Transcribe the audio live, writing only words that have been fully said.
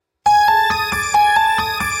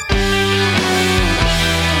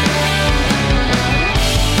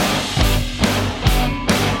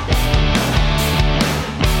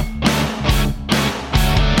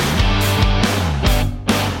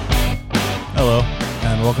Hello,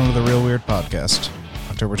 and welcome to the Real Weird Podcast,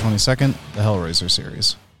 October 22nd, the Hellraiser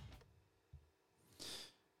series.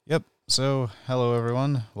 Yep, so hello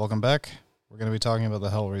everyone, welcome back. We're going to be talking about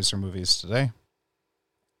the Hellraiser movies today.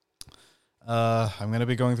 I'm going to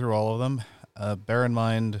be going through all of them. Bear in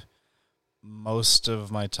mind, most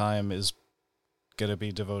of my time is going to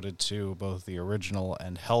be devoted to both the original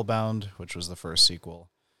and Hellbound, which was the first sequel,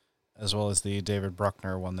 as well as the David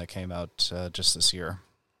Bruckner one that came out just this year.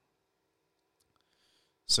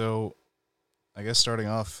 So, I guess starting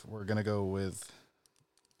off, we're going to go with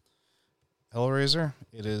Hellraiser.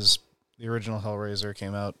 It is the original Hellraiser,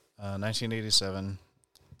 came out 1987.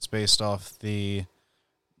 It's based off the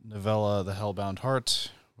novella The Hellbound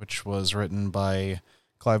Heart, which was written by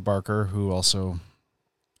Clive Barker, who also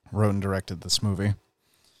wrote and directed this movie.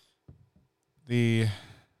 It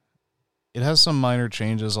has some minor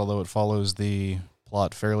changes, although it follows the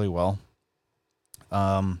plot fairly well.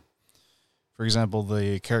 For example,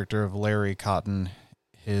 the character of Larry Cotton,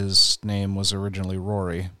 his name was originally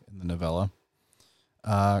Rory in the novella.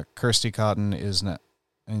 Kirsty Cotton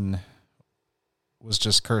was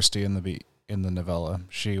just Kirsty in the novella.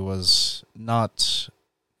 She was not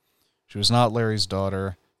Larry's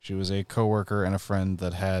daughter. She was a coworker and a friend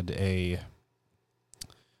that had a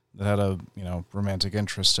romantic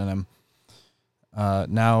interest in him.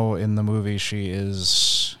 Now in the movie, she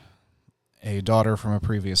is a daughter from a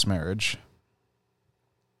previous marriage.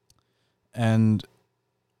 And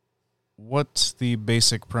what the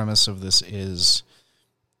basic premise of this is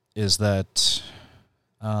that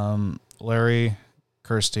Larry,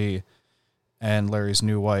 Kirsty, and Larry's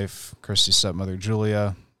new wife, Kirsty's stepmother,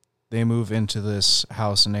 Julia, they move into this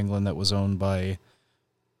house in England that was owned by,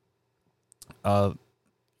 Cotton's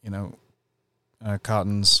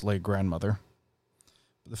late grandmother.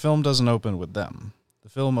 But the film doesn't open with them. The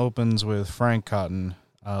film opens with Frank Cotton,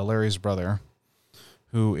 Larry's brother,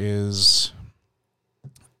 who is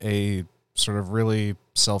a sort of really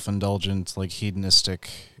self-indulgent, hedonistic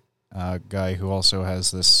guy who also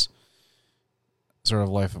has this sort of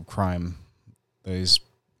life of crime that he's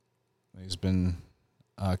been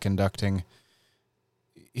conducting.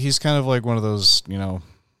 He's kind of like one of those,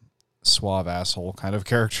 suave asshole kind of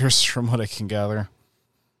characters from what I can gather.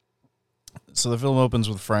 So the film opens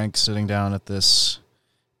with Frank sitting down at this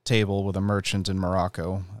table with a merchant in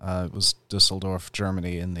Morocco. It was Dusseldorf,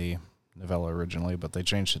 Germany in the novella originally, but they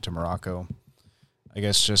changed it to Morocco. I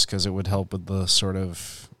guess just because it would help with the sort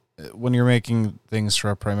of, when you're making things for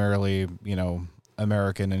a primarily,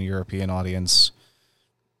 American and European audience,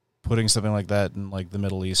 putting something like that in the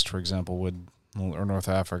Middle East, for example, or North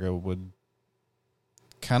Africa would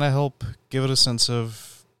kind of help give it a sense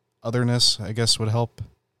of otherness, I guess would help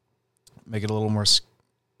make it a little more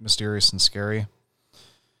mysterious and scary.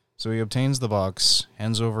 So he obtains the box,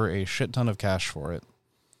 hands over a shit ton of cash for it.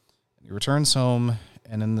 He returns home,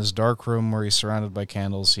 and in this dark room where he's surrounded by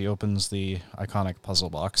candles, he opens the iconic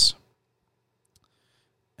puzzle box.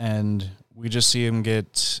 And we just see him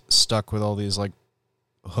get stuck with all these,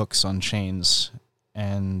 hooks on chains,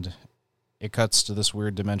 and it cuts to this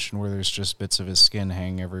weird dimension where there's just bits of his skin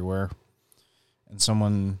hanging everywhere.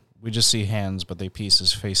 And we just see hands, but they piece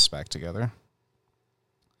his face back together.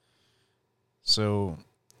 So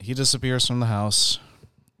he disappears from the house.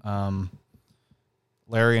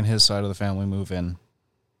 Larry and his side of the family move in.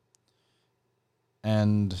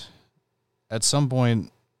 And at some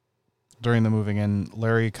point during the moving in,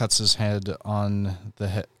 Larry cuts his hand on the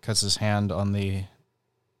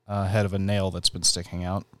head of a nail that's been sticking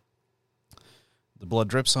out. The blood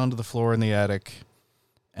drips onto the floor in the attic,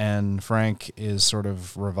 and Frank is sort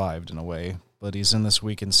of revived in a way, but he's in this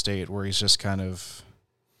weakened state where he's just kind of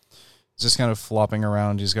flopping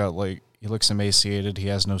around. He looks emaciated. He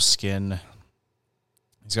has no skin.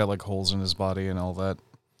 He's got holes in his body and all that.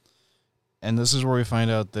 And this is where we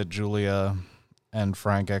find out that Julia and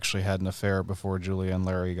Frank actually had an affair before Julia and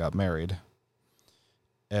Larry got married.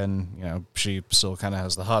 And, she still kind of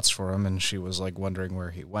has the hots for him, and she was wondering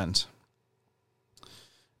where he went.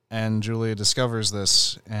 And Julia discovers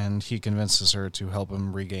this, and he convinces her to help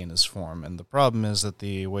him regain his form. And the problem is that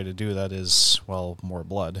the way to do that is, more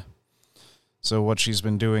blood. So what she's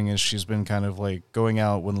been doing is she's been kind of going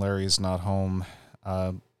out when Larry's not home,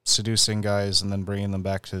 seducing guys, and then bringing them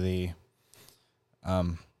back to the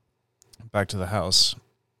house.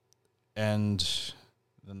 And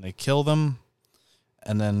then they kill them,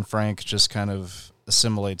 and then Frank just kind of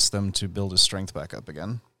assimilates them to build his strength back up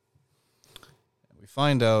again. We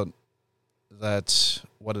find out that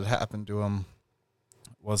what had happened to him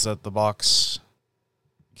was that the box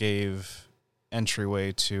gave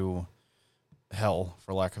entryway to hell,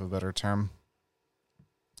 for lack of a better term.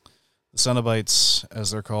 The Cenobites,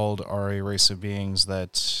 as they're called, are a race of beings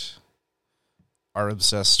that are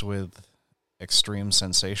obsessed with extreme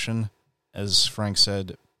sensation. As Frank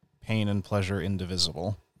said, pain and pleasure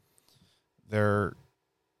indivisible.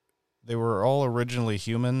 They were all originally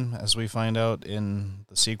human, as we find out in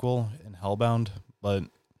the sequel, in Hellbound, but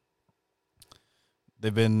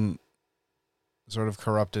they've been sort of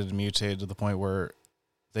corrupted and mutated to the point where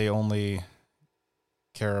they only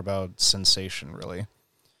care about sensation, really.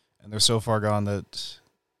 And they're so far gone that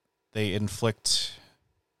they inflict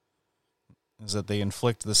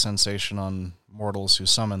the sensation on mortals who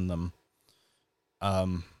summon them.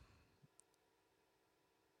 And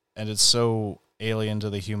it's so alien to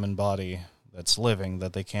the human body that's living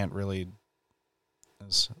that they can't really...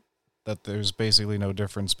 that there's basically no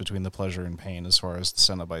difference between the pleasure and pain as far as the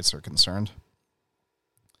Cenobites are concerned.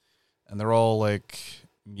 And they're all, like,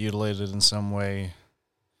 mutilated in some way,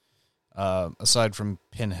 aside from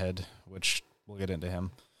Pinhead, which we'll get into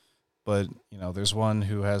him. But, you know, there's one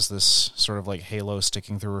who has this sort of, like, halo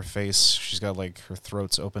sticking through her face. She's got, like, her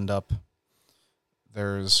throat's opened up.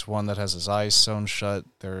 There's one that has his eyes sewn shut.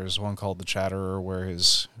 There's one called the Chatterer, where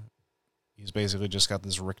he's basically just got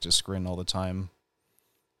this rictus grin all the time.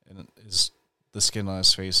 And the skin on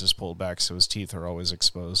his face is pulled back, so his teeth are always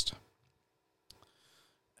exposed.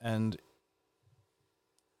 And,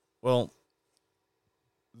 well,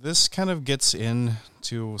 this kind of gets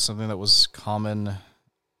into something that was common,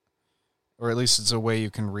 or at least it's a way you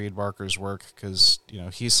can read Barker's work, because, you know,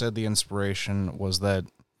 he said the inspiration was that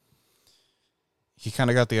he kind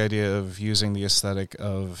of got the idea of using the aesthetic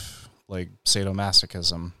of, like,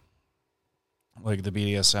 sadomasochism, like the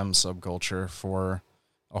BDSM subculture, for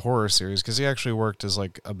a horror series, because he actually worked as,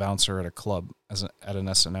 like, a bouncer at a club, at an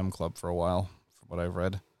S&M club for a while, from what I've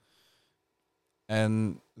read.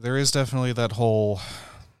 And there is definitely that whole...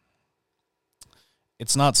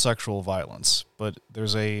 It's not sexual violence, but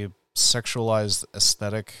there's a sexualized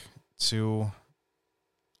aesthetic to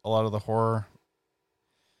a lot of the horror.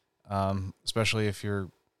 Especially if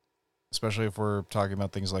we're talking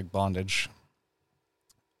about things like bondage.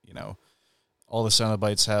 You know, all the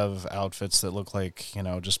Cenobites have outfits that look like, you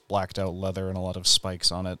know, just blacked out leather and a lot of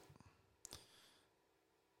spikes on it.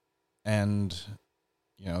 And,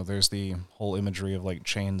 you know, there's the whole imagery of, like,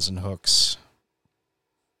 chains and hooks.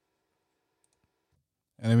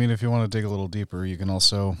 And I mean, if you want to dig a little deeper, you can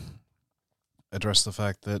also address the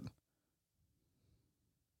fact that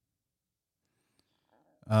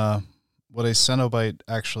what a Cenobite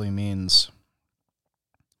actually means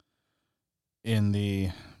in the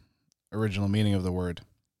original meaning of the word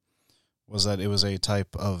was that it was a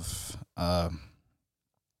type of,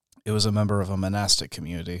 it was a member of a monastic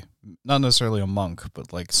community. Not necessarily a monk,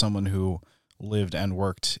 but like someone who lived and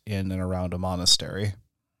worked in and around a monastery.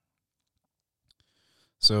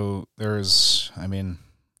 So there's, I mean,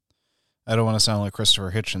 I don't want to sound like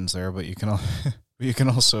Christopher Hitchens there, but you can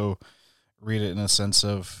also read it in a sense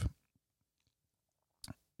of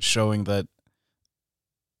showing that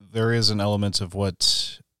there is an element of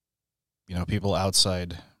what, you know, people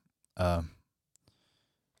outside,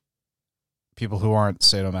 people who aren't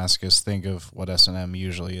sadomasochists think of what S&M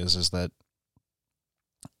usually is that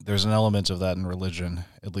there's an element of that in religion,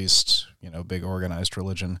 at least, you know, big organized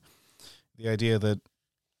religion. The idea that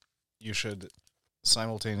you should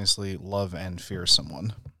simultaneously love and fear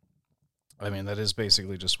someone. I mean, that is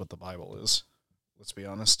basically just what the Bible is. Let's be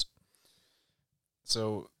honest.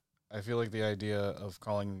 So I feel like the idea of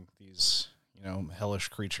calling these, you know, hellish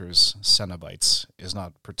creatures Cenobites is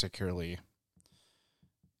not particularly,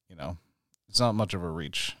 you know, it's not much of a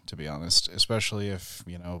reach, to be honest, especially if,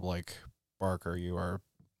 you know, like Barker, you are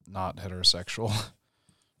not heterosexual.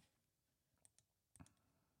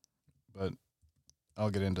 But I'll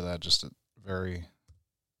get into that just at the very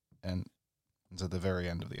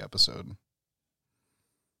end of the episode.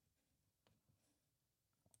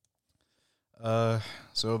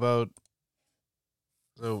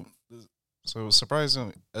 So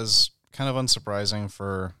surprising, as kind of unsurprising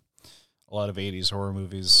for a lot of 80s horror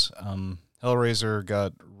movies, Hellraiser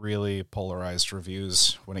got really polarized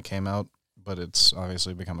reviews when it came out, but it's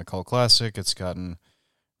obviously become a cult classic. It's gotten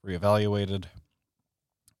reevaluated.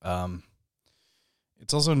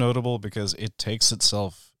 It's also notable because it takes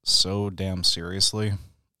itself so damn seriously.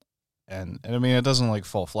 And I mean, it doesn't like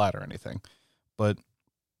fall flat or anything, but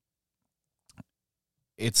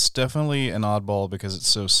it's definitely an oddball because it's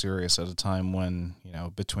so serious at a time when, you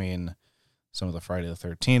know, between some of the Friday the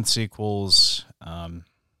 13th sequels, some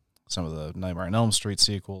of the Nightmare on Elm Street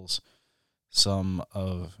sequels, some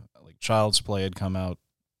of like Child's Play had come out.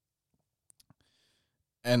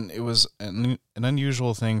 And it was an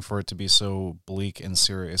unusual thing for it to be so bleak and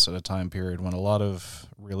serious at a time period when a lot of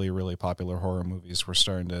really, really popular horror movies were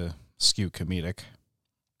starting to skew comedic.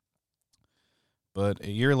 But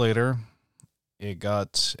a year later, it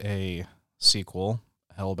got a sequel,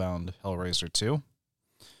 Hellbound Hellraiser 2.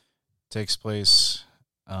 Takes place,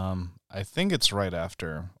 I think it's right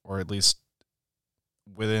after, or at least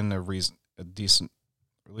within a decent,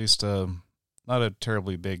 at least not a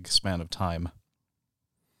terribly big span of time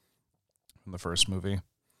from the first movie.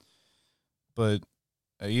 But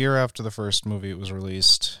a year after the first movie was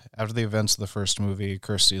released, after the events of the first movie,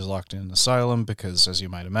 Kirsty is locked in an asylum because, as you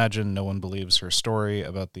might imagine, no one believes her story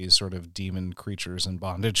about these sort of demon creatures in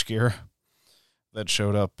bondage gear that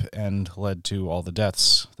showed up and led to all the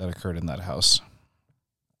deaths that occurred in that house.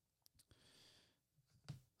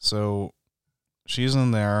 So she's in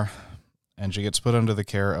there, and she gets put under the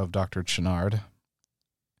care of Dr. Chenard,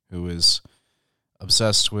 who is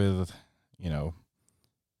obsessed with,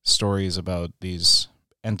 stories about these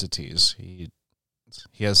entities. He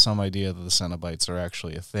has some idea that the Cenobites are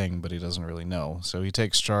actually a thing, but he doesn't really know. So he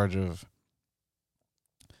takes charge of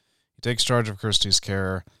Kirsty's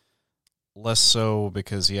care, less so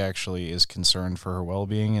because he actually is concerned for her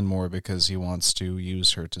well-being and more because he wants to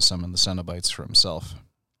use her to summon the Cenobites for himself.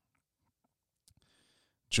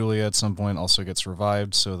 Julia at some point also gets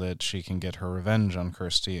revived so that she can get her revenge on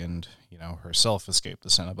Kirsty and, herself escape the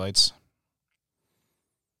Cenobites.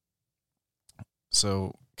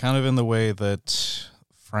 So, kind of in the way that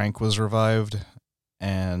Frank was revived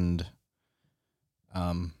and,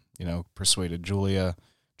 persuaded Julia.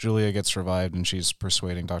 Julia gets revived and she's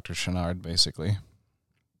persuading Dr. Chenard, basically.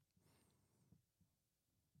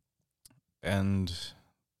 And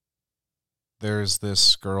there's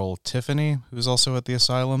this girl, Tiffany, who's also at the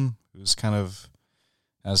asylum, who's kind of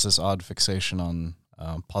has this odd fixation on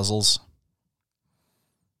puzzles.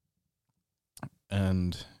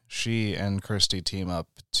 And she and Kirsty team up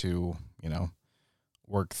to,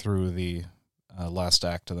 work through the last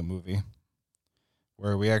act of the movie,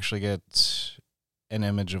 where we actually get an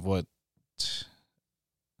image of what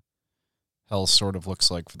hell sort of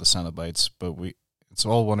looks like for the Cenobites, but it's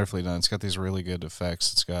all wonderfully done. It's got these really good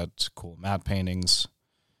effects. It's got cool matte paintings.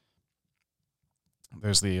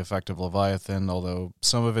 There's the effect of Leviathan, although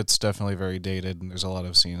some of it's definitely very dated, and there's a lot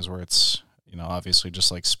of scenes where it's, obviously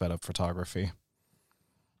just like sped up photography.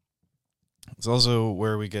 It's also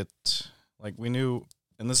where we get, we knew,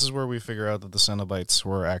 and this is where we figure out that the Cenobites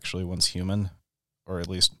were actually once human, or at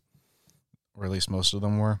least most of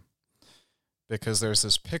them were, because there's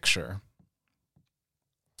this picture,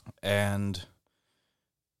 and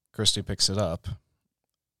Kirsty picks it up,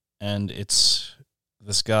 and it's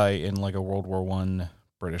this guy in like a World War I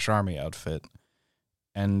British Army outfit,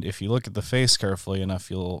 and if you look at the face carefully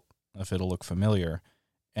enough, it'll look familiar,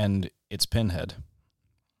 and it's Pinhead.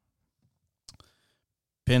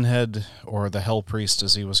 Pinhead, or the Hell Priest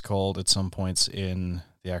as he was called at some points in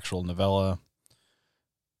the actual novella,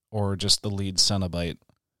 or just the lead Cenobite,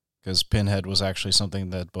 because Pinhead was actually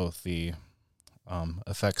something that both the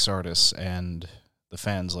effects artists and the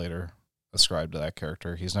fans later ascribed to that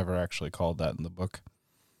character. He's never actually called that in the book.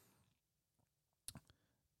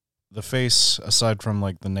 The face, aside from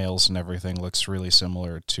the nails and everything, looks really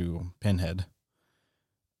similar to Pinhead.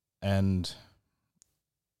 And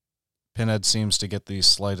Pinhead seems to get the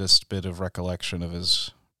slightest bit of recollection of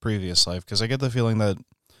his previous life, because I get the feeling that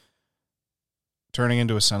turning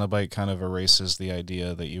into a Cenobite kind of erases the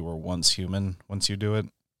idea that you were once human once you do it,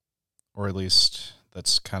 or at least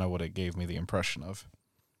that's kind of what it gave me the impression of.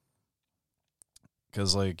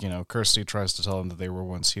 Because, Kirsty tries to tell them that they were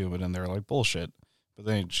once human, and they're like, bullshit. But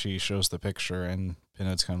then she shows the picture, and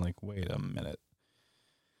Pinhead's kind of like, wait a minute.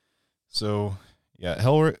 So, yeah,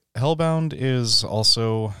 Hellbound is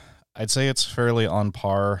also, I'd say it's fairly on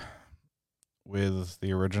par with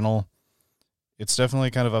the original. It's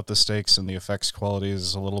definitely kind of up the stakes, and the effects quality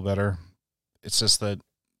is a little better. It's just that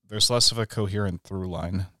there's less of a coherent through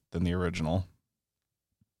line than the original.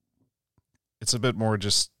 It's a bit more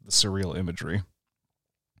just the surreal imagery.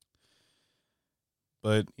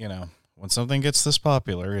 But, when something gets this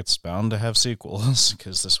popular, it's bound to have sequels,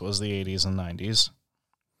 because this was the 80s and 90s.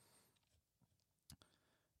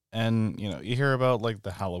 And, you hear about,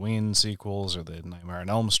 the Halloween sequels, or the Nightmare on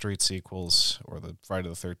Elm Street sequels, or the Friday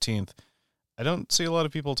the 13th. I don't see a lot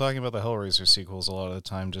of people talking about the Hellraiser sequels a lot of the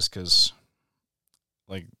time, just because,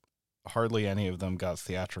 hardly any of them got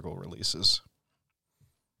theatrical releases.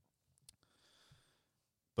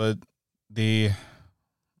 But the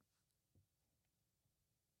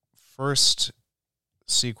first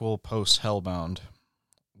sequel post-Hellbound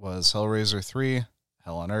was Hellraiser 3,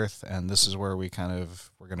 Hell on Earth, and this is where we're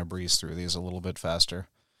going to breeze through these a little bit faster.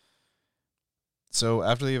 So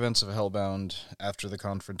after the events of Hellbound, after the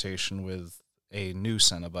confrontation with a new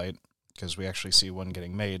Cenobite, because we actually see one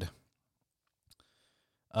getting made,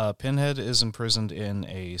 Pinhead is imprisoned in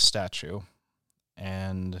a statue,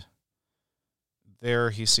 and there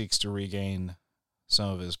he seeks to regain some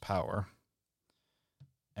of his power.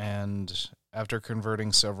 And after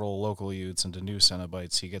converting several local youths into new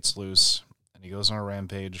Cenobites, he gets loose, and he goes on a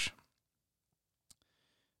rampage,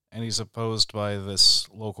 and he's opposed by this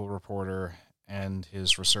local reporter and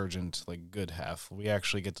his resurgent, good half. We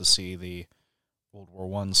actually get to see the World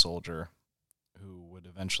War I soldier who would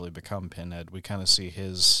eventually become Pinhead. We kind of see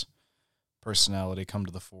his personality come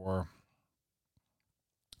to the fore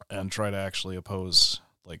and try to actually oppose,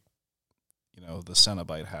 the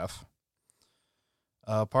Cenobite half.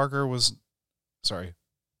 Barker.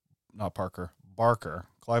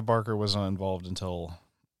 Clive Barker was not involved until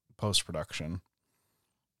post-production.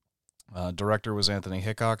 Director was Anthony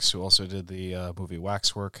Hickox, who also did the movie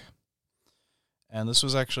Waxwork. And this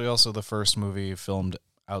was actually also the first movie filmed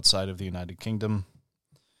outside of the United Kingdom.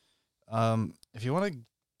 If you want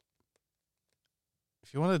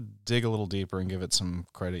to dig a little deeper and give it some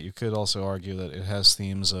credit, you could also argue that it has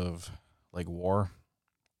themes of war.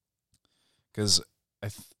 Because I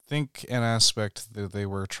think an aspect that they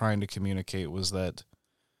were trying to communicate was that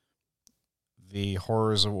the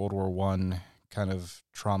horrors of World War I kind of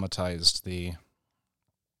traumatized the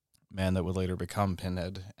man that would later become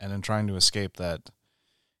Pinhead, and in trying to escape that,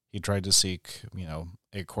 he tried to seek,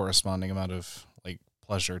 a corresponding amount of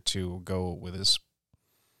pleasure to go with his,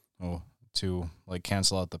 to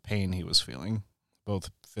cancel out the pain he was feeling, both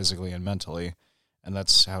physically and mentally, and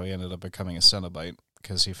that's how he ended up becoming a Cenobite,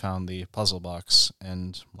 because he found the puzzle box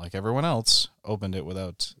and, like everyone else, opened it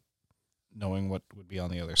without knowing what would be on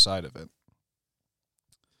the other side of it.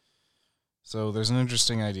 So there's an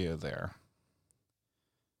interesting idea there.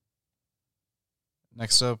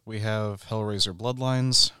 Next up, we have Hellraiser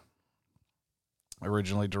Bloodlines,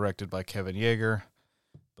 originally directed by Kevin Yeager,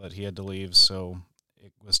 but he had to leave, so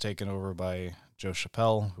it was taken over by Joe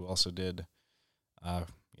Chappelle, who also did,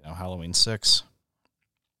 Halloween 6.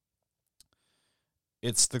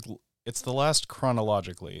 It's the last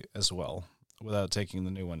chronologically as well, without taking the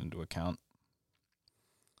new one into account.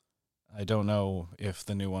 I don't know if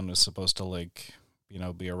the new one was supposed to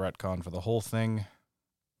be a retcon for the whole thing.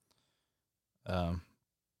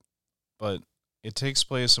 But it takes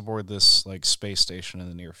place aboard this space station in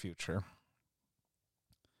the near future.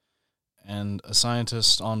 And a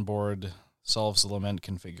scientist on board solves the lament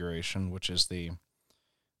configuration, which is the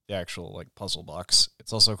actual puzzle box.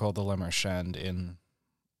 It's also called the Le Marchand in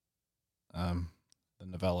the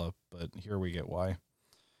novella, but here we get why.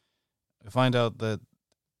 I find out that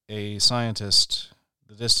a scientist,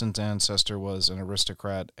 the distant ancestor, was an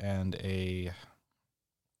aristocrat and a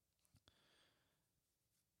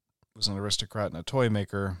toy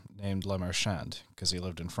maker named Le Marchand, because he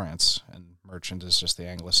lived in France, and merchant is just the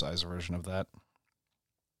anglicized version of that.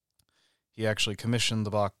 He actually commissioned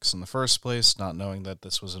the box in the first place, not knowing that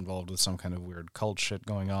this was involved with some kind of weird cult shit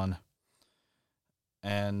going on.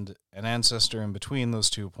 And an ancestor in between those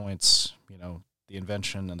 2 points, the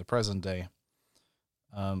invention and the present day,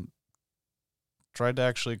 tried to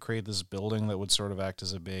actually create this building that would sort of act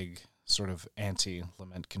as a big sort of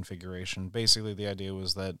anti-lament configuration. Basically, the idea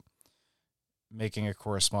was that making a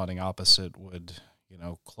corresponding opposite would,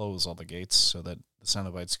 close all the gates so that the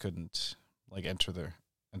Cenobites couldn't enter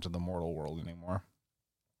the mortal world anymore.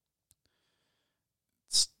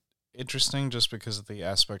 It's interesting just because of the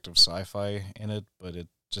aspect of sci-fi in it, but it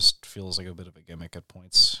just feels like a bit of a gimmick at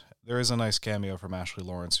points. There is a nice cameo from Ashley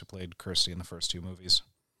Lawrence, who played Kirsty in the first 2 movies.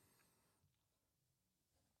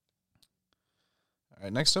 All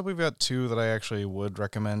right, next up we've got 2 that I actually would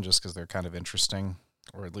recommend just because they're kind of interesting,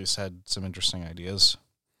 or at least had some interesting ideas.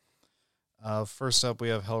 First up, we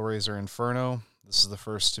have Hellraiser Inferno. This is the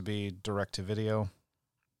first to be direct-to-video,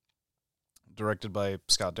 directed by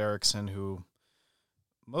Scott Derrickson, who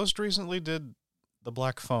most recently did The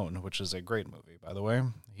Black Phone, which is a great movie, by the way.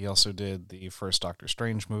 He also did the first Doctor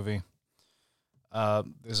Strange movie.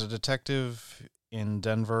 There's a detective in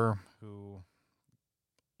Denver who,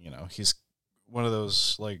 he's one of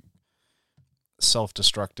those,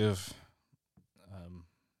 self-destructive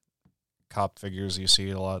cop figures you see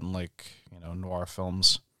a lot in, noir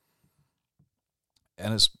films.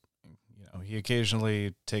 And he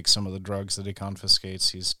occasionally takes some of the drugs that he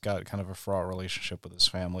confiscates. He's got kind of a fraught relationship with his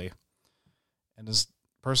family. And his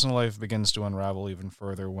personal life begins to unravel even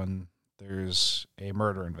further when there's a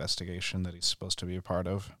murder investigation that he's supposed to be a part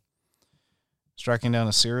of. He's tracking down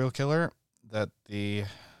a serial killer, that the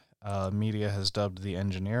media has dubbed the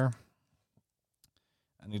engineer,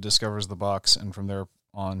 and he discovers the box, and from there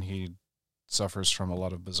on he suffers from a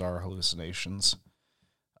lot of bizarre hallucinations,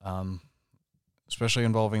 especially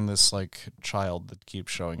involving this like child that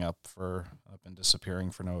keeps showing up and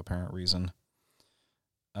disappearing for no apparent reason.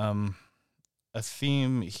 A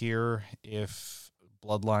theme here, if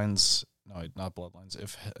Bloodlines, no, not Bloodlines,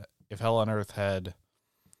 if Hell on Earth had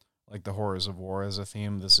like the horrors of war as a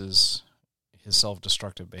theme, this is his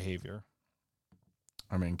self-destructive behavior.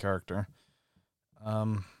 Our main character.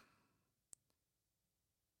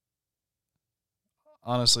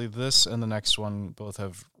 Honestly, this and the next one both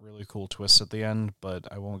have really cool twists at the end, but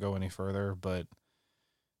I won't go any further. But,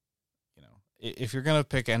 you know, if you're going to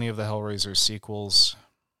pick any of the Hellraiser sequels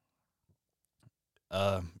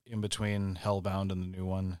in between Hellbound and the new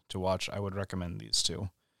one to watch, I would recommend these two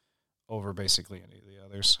over basically any of the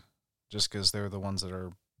others, just because they're the ones that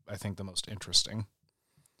are, I think, the most interesting.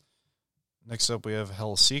 Next up, we have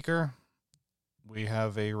Hellseeker. We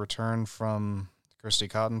have a return from Kirsty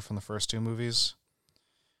Cotton from the first two movies.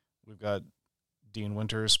 We've got Dean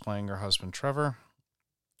Winters playing her husband Trevor,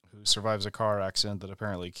 who survives a car accident that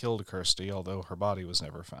apparently killed Kirsty, although her body was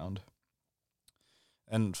never found.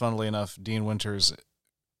 And funnily enough, the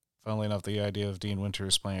idea of Dean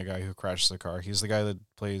Winters playing a guy who crashed the car, he's the guy that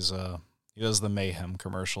plays, he does the Mayhem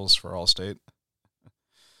commercials for Allstate.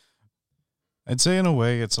 I'd say in a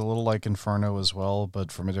way it's a little like Inferno as well,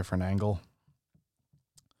 but from a different angle.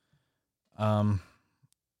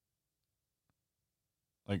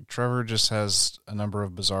 Like, Trevor just has a number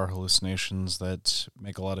of bizarre hallucinations that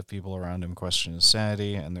make a lot of people around him question his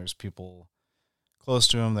sanity, and there's people close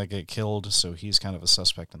to him that get killed, so he's kind of a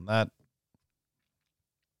suspect in that.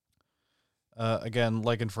 Again,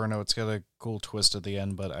 like Inferno, it's got a cool twist at the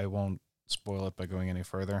end, but I won't spoil it by going any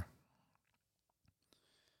further.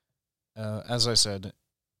 As I said,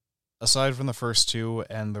 aside from the first two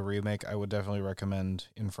and the remake, I would definitely recommend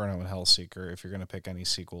Inferno and Hellseeker if you're going to pick any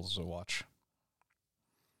sequels to watch.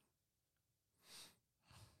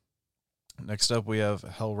 Next up, we have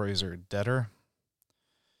Hellraiser Deader.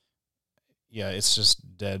 Yeah, it's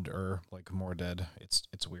just dead, or like more dead.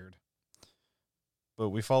 It's weird. But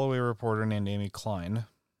we follow a reporter named Amy Klein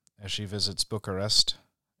as she visits Bucharest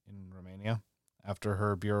in Romania after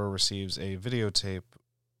her bureau receives a videotape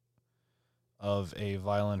of a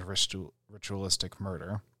violent ritualistic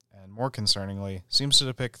murder, and more concerningly, seems to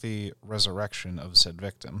depict the resurrection of said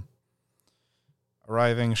victim.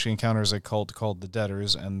 Arriving, she encounters a cult called the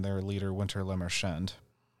Deaders and their leader, Winter Lemarchand.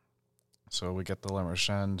 So we get the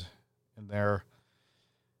Lemarchand in there.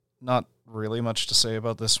 Not really much to say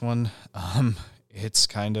about this one. It's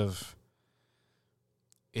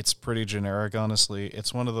pretty generic, honestly.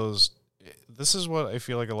 It's one of those, this is what I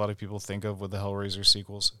feel like a lot of people think of with the Hellraiser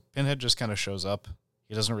sequels. Pinhead just kind of shows up.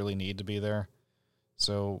 He doesn't really need to be there.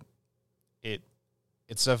 So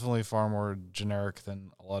it's definitely far more generic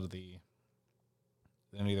than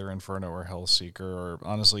either Inferno or Hellseeker, or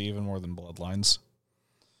honestly even more than Bloodlines.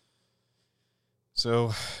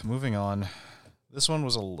 So, moving on. This one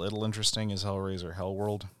was a little interesting as Hellraiser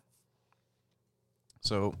Hellworld.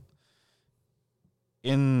 So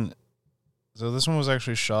this one was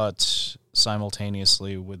actually shot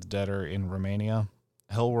simultaneously with Deader in Romania.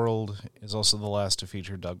 Hellworld is also the last to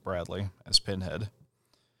feature Doug Bradley as Pinhead.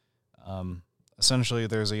 Essentially,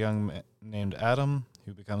 there's a young man named Adam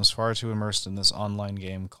who becomes far too immersed in this online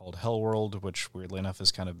game called Hellworld, which weirdly enough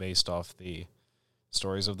is kind of based off the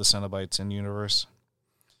stories of the Cenobites in universe.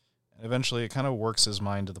 And eventually, it kind of works his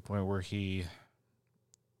mind to the point where he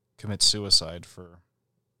commits suicide for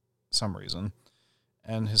some reason.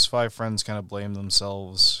 And his 5 friends kind of blame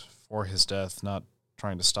themselves for his death, not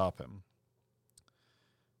trying to stop him.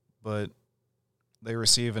 But they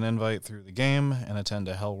receive an invite through the game and attend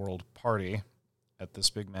a Hellworld party at this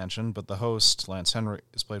big mansion, but the host,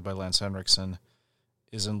 is played by Lance Henriksen,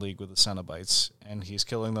 is in league with the Cenobites, and he's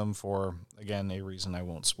killing them for, again, a reason I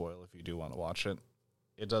won't spoil if you do want to watch it.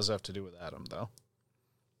 It does have to do with Adam, though.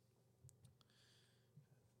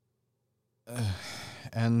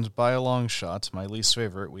 And by a long shot, my least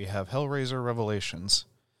favorite, we have Hellraiser Revelations.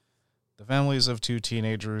 The families of 2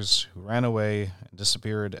 teenagers who ran away and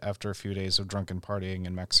disappeared after a few days of drunken partying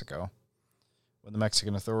in Mexico. When the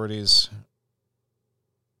Mexican authorities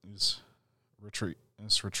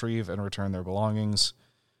retrieve and return their belongings,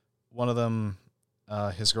 one of them,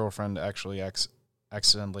 his girlfriend, actually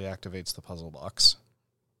accidentally activates the puzzle box.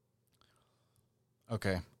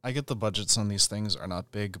 Okay, I get the budgets on these things are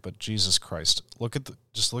not big, but Jesus Christ, look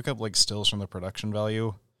up like stills from the production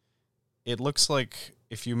value. It looks like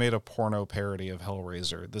if you made a porno parody of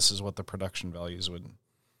Hellraiser, this is what the production values would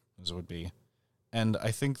as it would be. And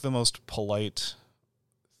I think the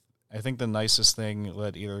nicest thing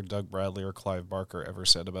that either Doug Bradley or Clive Barker ever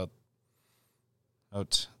said about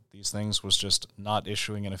these things was just not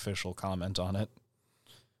issuing an official comment on it.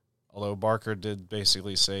 Although Barker did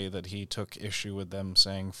basically say that he took issue with them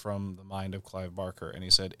saying from the mind of Clive Barker, and he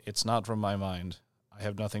said, "It's not from my mind. I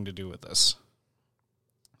have nothing to do with this."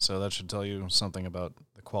 So that should tell you something about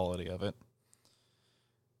the quality of it.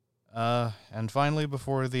 And finally,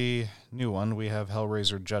 before the new one, we have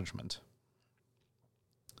Hellraiser Judgment.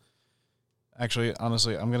 Actually,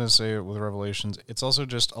 honestly, I'm going to say it with Revelations. It's also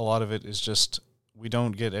just, a lot of it is just, we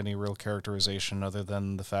don't get any real characterization other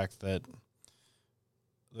than the fact that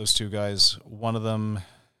those two guys, one of them,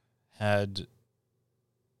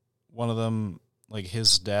 like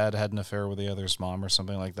his dad had an affair with the other's mom or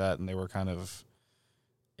something like that, and they were kind of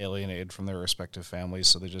alienated from their respective families,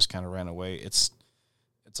 so they just kind of ran away. It's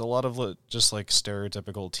a lot of just like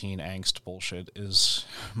stereotypical teen angst bullshit is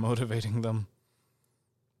motivating them.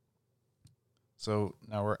 So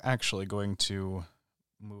now we're actually going to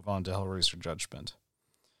move on to Hellraiser Judgment.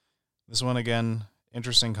 This one, again,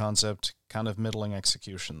 interesting concept, kind of middling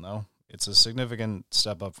execution, though. It's a significant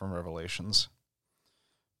step up from Revelations.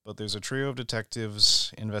 But there's a trio of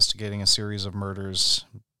detectives investigating a series of murders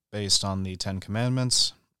based on the Ten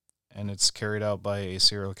Commandments, and it's carried out by a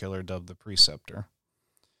serial killer dubbed the Preceptor.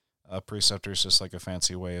 Preceptor is just like a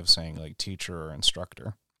fancy way of saying like teacher or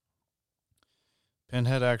instructor.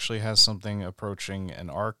 Pinhead actually has something approaching an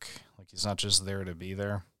arc, like he's not just there to be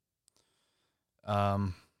there.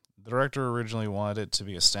 The director originally wanted it to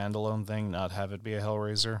be a standalone thing, not have it be a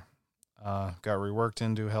Hellraiser. Got reworked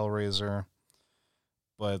into Hellraiser,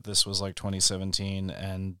 but this was like 2017,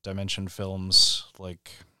 and Dimension Films,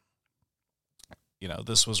 like,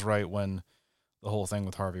 this was right when the whole thing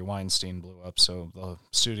with Harvey Weinstein blew up, so the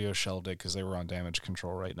studio shelved it because they were on damage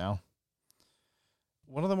control right now.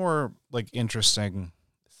 One of the more interesting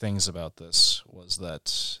things about this was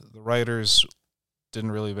that the writers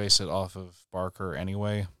didn't really base it off of Barker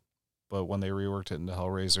anyway, but when they reworked it into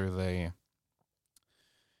Hellraiser, they,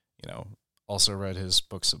 also read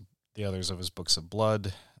the others of his books of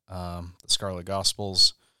blood, the Scarlet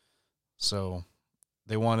Gospels, so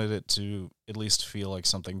they wanted it to at least feel like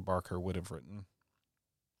something Barker would have written.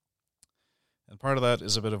 And part of that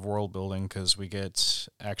is a bit of world building, because we get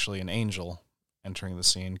actually an angel entering the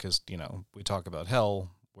scene, because, we talk about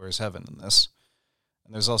hell, where's heaven in this?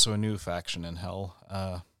 And there's also a new faction in hell.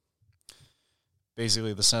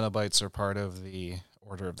 Basically, the Cenobites are part of the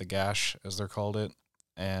Order of the Gash, as they're called it,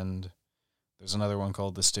 and there's another one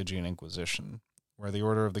called the Stygian Inquisition, where the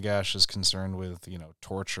Order of the Gash is concerned with,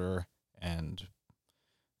 torture and,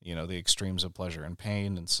 the extremes of pleasure and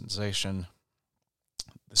pain and sensation.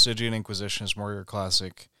 The Stygian Inquisition is more your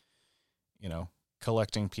classic,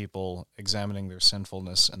 collecting people, examining their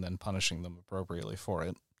sinfulness, and then punishing them appropriately for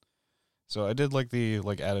it. So I did like the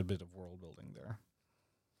added bit of world building there.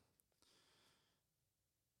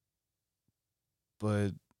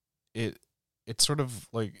 But it's sort of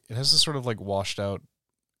it has this sort of washed out,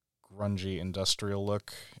 grungy industrial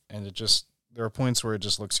look, and there are points where it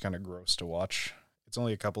just looks kind of gross to watch. It's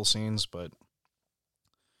only a couple scenes, but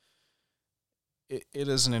it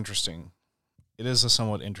is a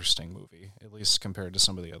somewhat interesting movie, at least compared to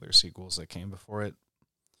some of the other sequels that came before it.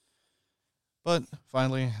 But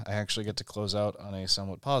finally, I actually get to close out on a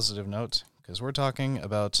somewhat positive note, because we're talking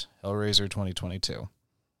about Hellraiser 2022.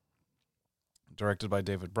 Directed by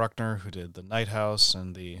David Bruckner, who did The Night House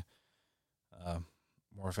and the,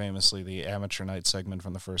 more famously, the Amateur Night segment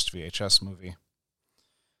from the first VHS movie.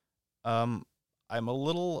 I'm a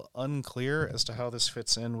little unclear as to how this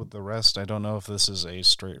fits in with the rest. I don't know if this is a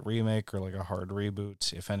straight remake or a hard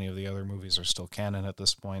reboot, if any of the other movies are still canon at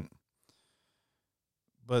this point.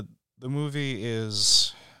 But the movie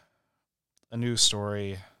is a new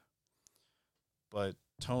story, but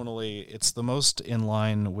tonally, it's the most in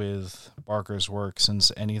line with Barker's work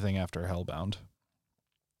since anything after Hellbound.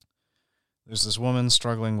 There's this woman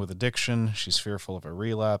struggling with addiction. She's fearful of a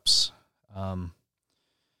relapse.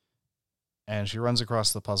 And she runs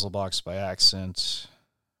across the puzzle box by accident.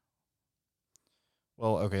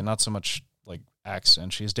 Well, okay, not so much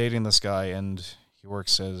accident. She's dating this guy, and he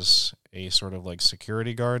works as a sort of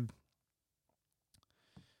security guard.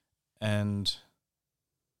 And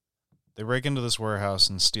they break into this warehouse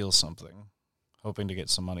and steal something, hoping to get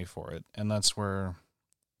some money for it. And that's where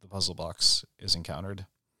the puzzle box is encountered.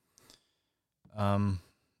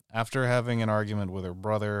 After having an argument with her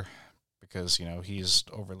brother, because, he's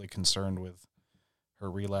overly concerned with her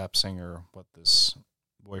relapsing or what this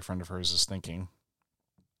boyfriend of hers is thinking.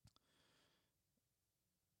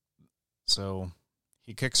 So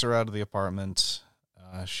he kicks her out of the apartment.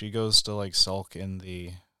 She goes to like sulk in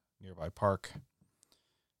the nearby park,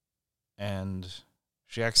 and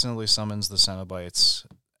she accidentally summons the Cenobites,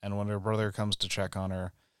 and when her brother comes to check on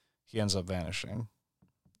her, he ends up vanishing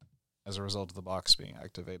as a result of the box being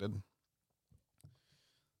activated.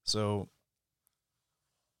 So,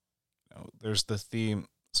 there's the theme.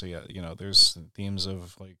 So yeah, there's themes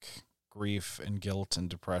of like grief and guilt and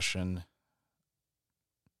depression,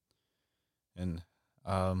 and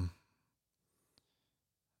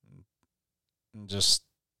just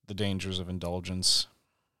the dangers of indulgence.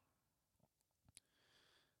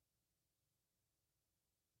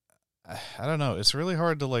 I don't know. It's really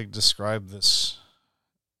hard to like describe this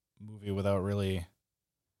movie without really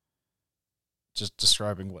just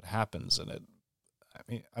describing what happens in it.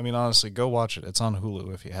 I mean, honestly, go watch it. It's on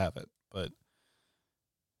Hulu if you have it, but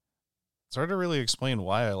it's hard to really explain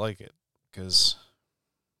why I like it, because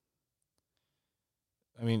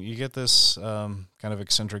I mean, you get this kind of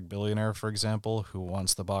eccentric billionaire, for example, who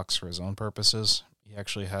wants the box for his own purposes. He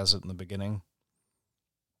actually has it in the beginning.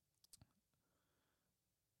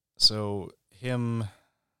 So him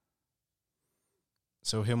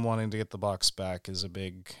wanting to get the box back is a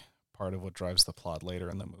big part of what drives the plot later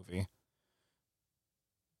in the movie.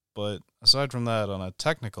 But aside from that, on a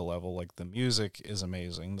technical level, like the music is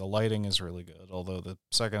amazing. The lighting is really good, although the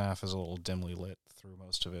second half is a little dimly lit through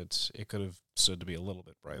most of it. It could have stood to be a little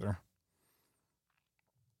bit brighter.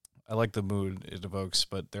 I like the mood it evokes,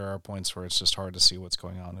 but there are points where it's just hard to see what's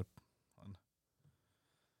going on.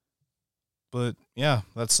 But yeah,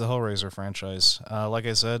 that's the Hellraiser franchise. Like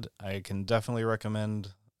I said, I can definitely recommend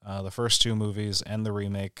the first two movies and the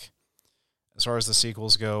remake. As far as the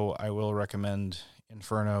sequels go, I will recommend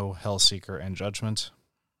Inferno, Hellseeker, and Judgment.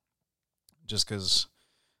 Just because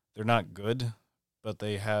they're not good, but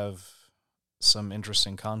they have some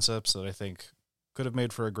interesting concepts that I think could have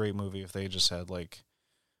made for a great movie if they just had like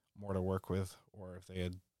more to work with, or if they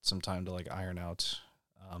had some time to like iron out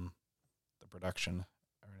the production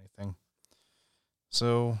or anything.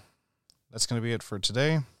 So that's going to be it for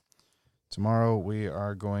today. Tomorrow we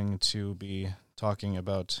are going to be talking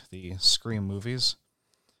about the Scream movies.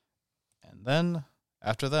 And then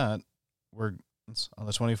after that, on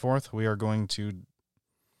the 24th, we are going to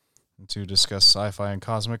discuss sci-fi and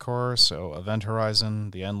cosmic horror. So Event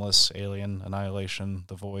Horizon, The Endless, Alien, Annihilation,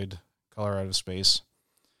 The Void, Color Out of Space.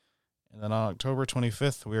 And then on October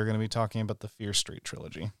 25th, we are going to be talking about the Fear Street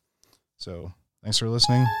trilogy. So thanks for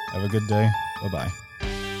listening. Have a good day. Bye-bye.